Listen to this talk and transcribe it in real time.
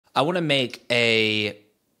I want to make a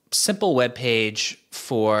simple web page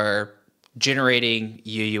for generating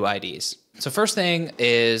UUIDs. So first thing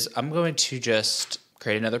is I'm going to just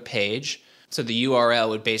create another page. So the URL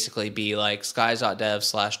would basically be like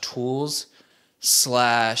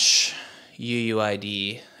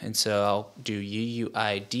skies.dev/tools/UUID. And so I'll do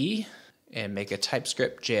UUID and make a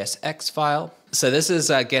TypeScript JSX file. So this is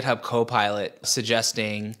a GitHub Copilot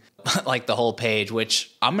suggesting like the whole page,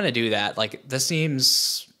 which I'm going to do that. Like this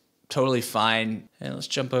seems totally fine. And let's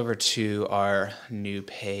jump over to our new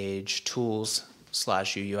page,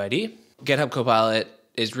 tools/UUID. GitHub Copilot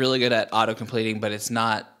is really good at auto-completing, but it's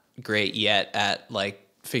not great yet at like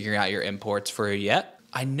figuring out your imports for you yet.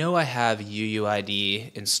 I know I have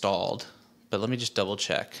UUID installed, but let me just double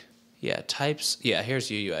check. Yeah, types. Yeah, here's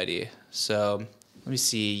UUID. So let me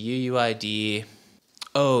see, UUID.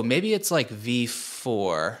 Oh, maybe it's like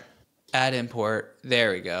v4. Add import.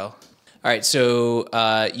 There we go. All right, so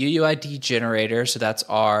UUID generator. So that's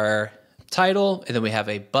our title. And then we have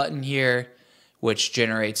a button here, which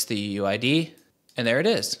generates the UUID. And there it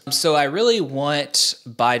is. So I really want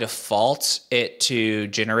by default it to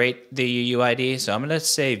generate the UUID. So I'm going to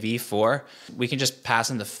say v4. We can just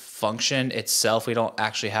pass in the function itself. We don't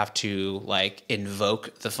actually have to like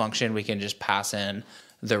invoke the function. We can just pass in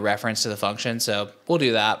the reference to the function. So we'll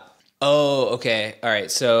do that. Oh, okay. All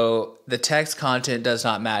right. So the text content does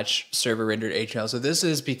not match server rendered HTML. So this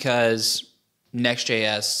is because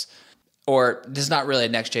Next.js, or this is not really a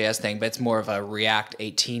Next.js thing, but it's more of a React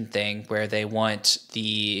 18 thing where they want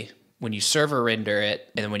when you server render it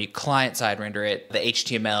and then when you client side render it, the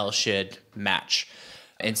HTML should match.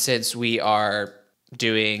 And since we are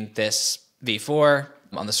doing this v4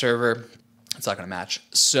 on the server, it's not going to match.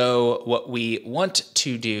 So what we want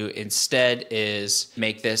to do instead is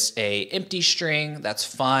make this a empty string. That's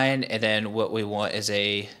fine. And then what we want is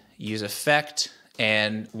a use effect.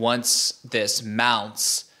 And once this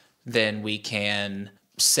mounts, then we can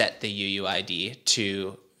set the UUID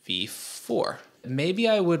to v4. Maybe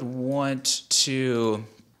I would want to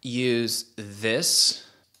use this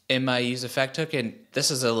in my use effect hook. And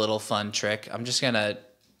this is a little fun trick. I'm just going to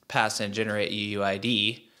pass in generate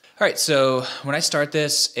UUID. All right, so when I start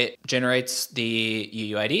this, it generates the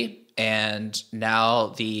UUID, and now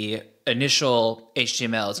the initial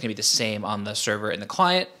HTML is going to be the same on the server and the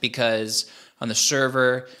client, because on the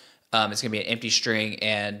server, it's going to be an empty string,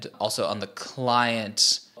 and also on the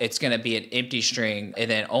client, it's going to be an empty string,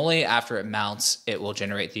 and then only after it mounts, it will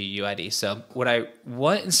generate the UUID. So what I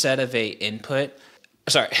want instead of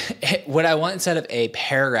what I want instead of a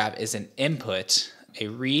paragraph is an input, a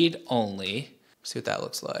read only. See what that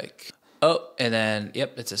looks like. Oh, and then,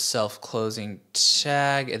 yep, it's a self-closing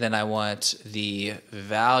tag. And then I want the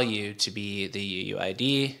value to be the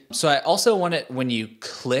UUID. So I also want it, when you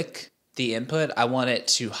click the input, I want it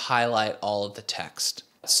to highlight all of the text.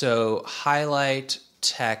 So highlight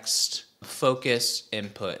text, focus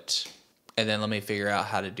input. And then let me figure out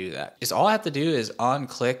how to do that. Is all I have to do is on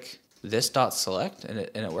click this dot select and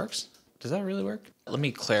it works? Does that really work? Let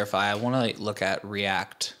me clarify. I want to look at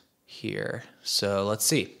React here. So let's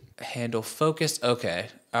see. Handle focus. Okay.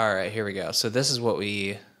 All right, here we go. So this is what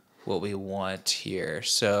we want here.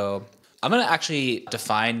 So I'm going to actually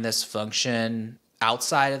define this function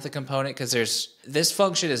outside of the component, because this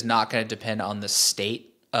function is not going to depend on the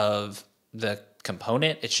state of the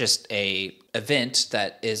component. It's just a event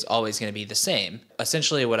that is always going to be the same.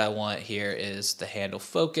 Essentially what I want here is the handle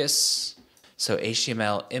focus. So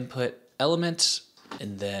HTML input element,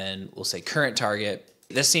 and then we'll say current target.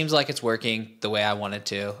 This seems like it's working the way I want it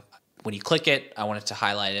to. When you click it, I want it to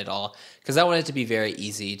highlight it all, because I want it to be very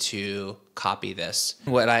easy to copy this.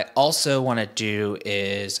 What I also want to do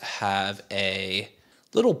is have a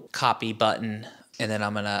little copy button, and then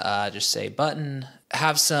I'm going to just say button,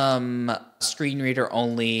 have some screen reader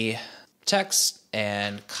only text,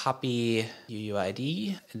 and copy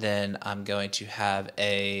UUID. And then I'm going to have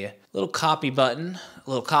a little copy button, a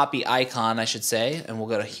little copy icon, I should say, and we'll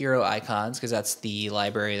go to hero icons because that's the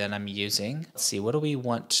library that I'm using. Let's see, what do we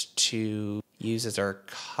want to use as our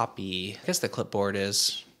copy? I guess the clipboard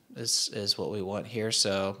is what we want here.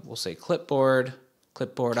 So we'll say clipboard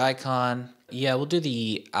icon. Yeah, we'll do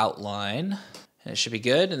the outline. And it should be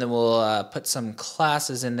good. And then we'll put some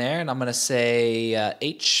classes in there. And I'm going to say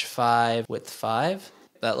h5 width 5.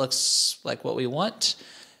 That looks like what we want.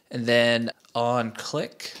 And then on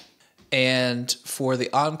click. And for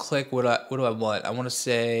the on click, what do I want? I want to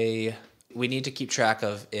say we need to keep track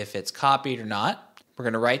of if it's copied or not. We're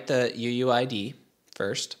going to write the UUID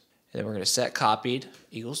first. And then we're going to set copied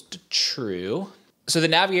equals to true. So the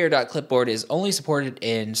navigator.clipboard is only supported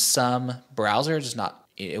in some browsers, not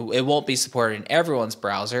it won't be supported in everyone's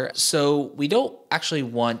browser. So we don't actually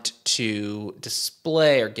want to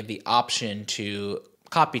display or give the option to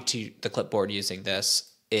copy to the clipboard using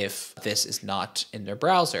this if this is not in their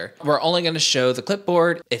browser. We're only going to show the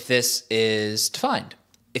clipboard if this is defined.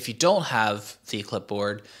 If you don't have the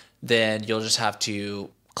clipboard, then you'll just have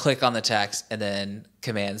to click on the text and then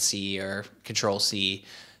Command C or Control C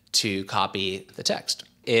to copy the text.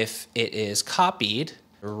 If it is copied,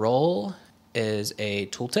 role is a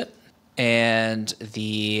tooltip, and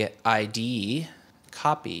the ID,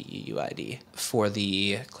 copy UUID. For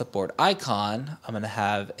the clipboard icon, I'm going to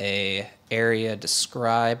have a area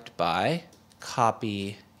described by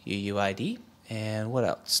copy UUID. And what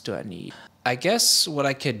else do I need? I guess what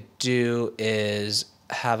I could do is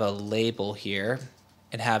have a label here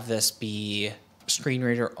and have this be screen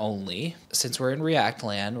reader only. Since we're in React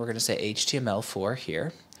land, we're going to say HTML4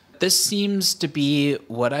 here. This seems to be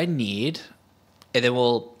what I need. And then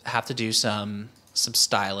we'll have to do some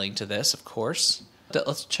styling to this, of course.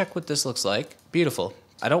 Let's check what this looks like. Beautiful.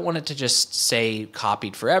 I don't want it to just say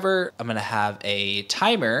copied forever. I'm going to have a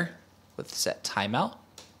timer with set timeout.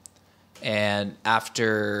 And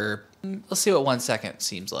after, let's see what 1 second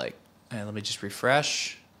seems like. And let me just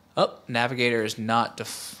refresh. Oh, navigator is not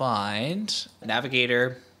defined.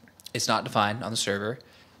 Navigator is not defined on the server.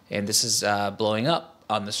 And this is blowing up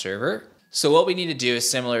on the server. So what we need to do is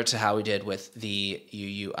similar to how we did with the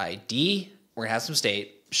UUID. We're gonna have some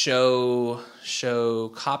state, show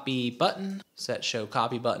copy button, set show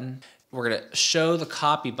copy button. We're gonna show the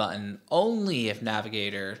copy button only if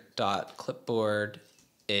navigator.clipboard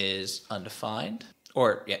is undefined,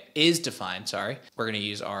 or yeah, is defined, sorry. We're gonna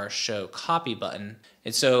use our show copy button.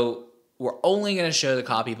 And so we're only gonna show the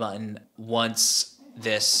copy button once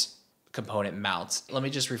this component mounts. Let me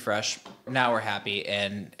just refresh. Now we're happy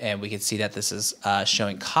and we can see that this is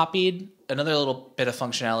showing copied. Another little bit of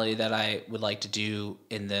functionality that I would like to do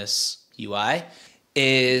in this UI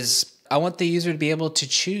is I want the user to be able to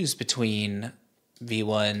choose between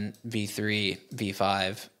V1, V3,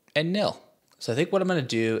 V5, and nil. So I think what I'm gonna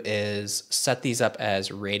do is set these up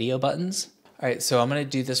as radio buttons. All right, so I'm gonna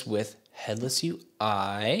do this with headless UI.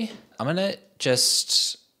 I'm gonna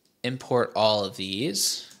just import all of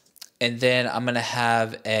these. And then I'm gonna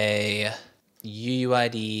have a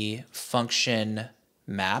UUID function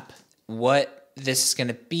map. What this is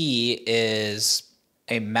gonna be is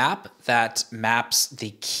a map that maps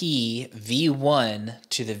the key V1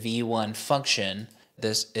 to the V1 function.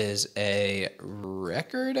 This is a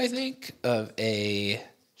record, I think, of a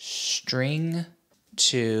string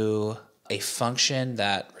to a function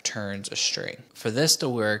that returns a string. For this to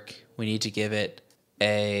work, we need to give it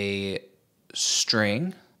a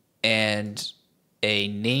string and a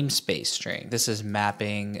namespace string. This is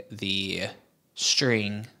mapping the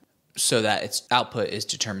string so that its output is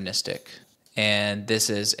deterministic. And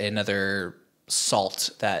this is another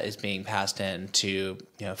salt that is being passed in to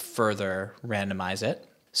further randomize it.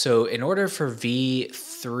 So in order for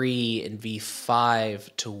V3 and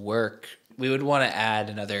V5 to work, we would want to add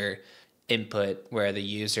another input where the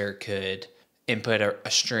user could input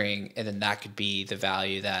a string, and then that could be the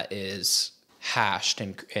value that is hashed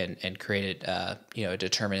and created a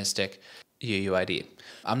deterministic UUID.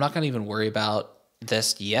 I'm not going to even worry about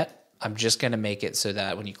this yet. I'm just going to make it so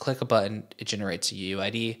that when you click a button, it generates a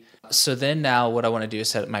UUID. So then now what I want to do is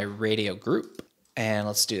set up my radio group, and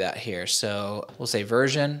let's do that here. So we'll say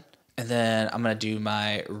version, and then I'm going to do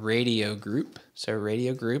my radio group. So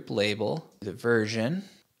radio group label, the version,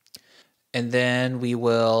 and then we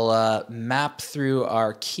will map through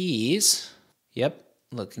our keys. Yep,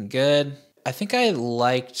 looking good. I think I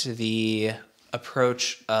liked the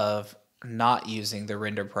approach of not using the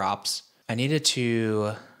render props. I needed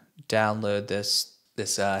to download this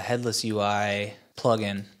headless UI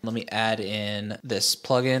plugin. Let me add in this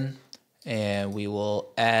plugin, and we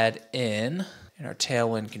will add in our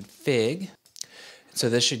Tailwind config. So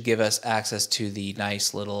this should give us access to the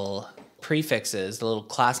nice little prefixes, the little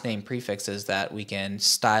class name prefixes that we can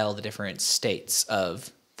style the different states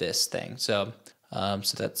of this thing. So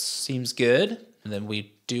that seems good. And then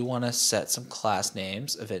we do want to set some class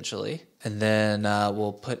names eventually. And then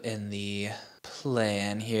we'll put in the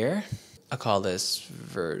plan here. I'll call this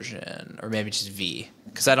version, or maybe just V,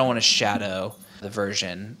 because I don't want to shadow the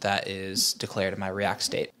version that is declared in my React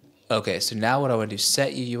state. Okay, so now what I want to do,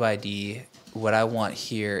 set UUID. What I want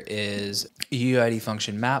here is UUID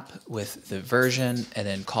function map with the version and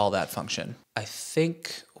then call that function. I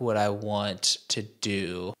think what I want to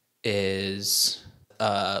do is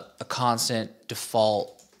a constant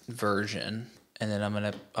default version, and then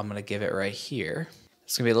I'm gonna give it right here.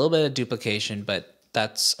 It's gonna be a little bit of duplication, but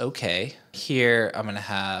That's okay. Here, I'm going to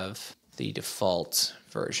have the default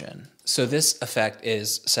version. So this effect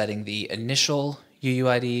is setting the initial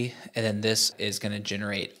UUID, and then this is going to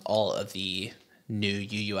generate all of the new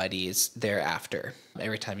UUIDs thereafter.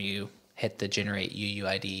 Every time you hit the generate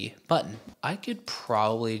UUID button, I could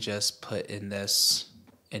probably just put in this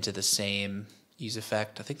into the same use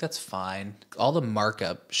effect. I think that's fine. All the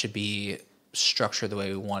markup should be structured the way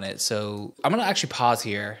we want it. So I'm going to actually pause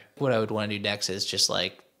here. What I would want to do next is just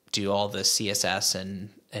like do all the CSS and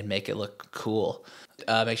make it look cool.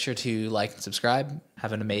 Make sure to like and subscribe.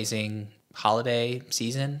 Have an amazing holiday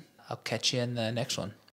season. I'll catch you in the next one.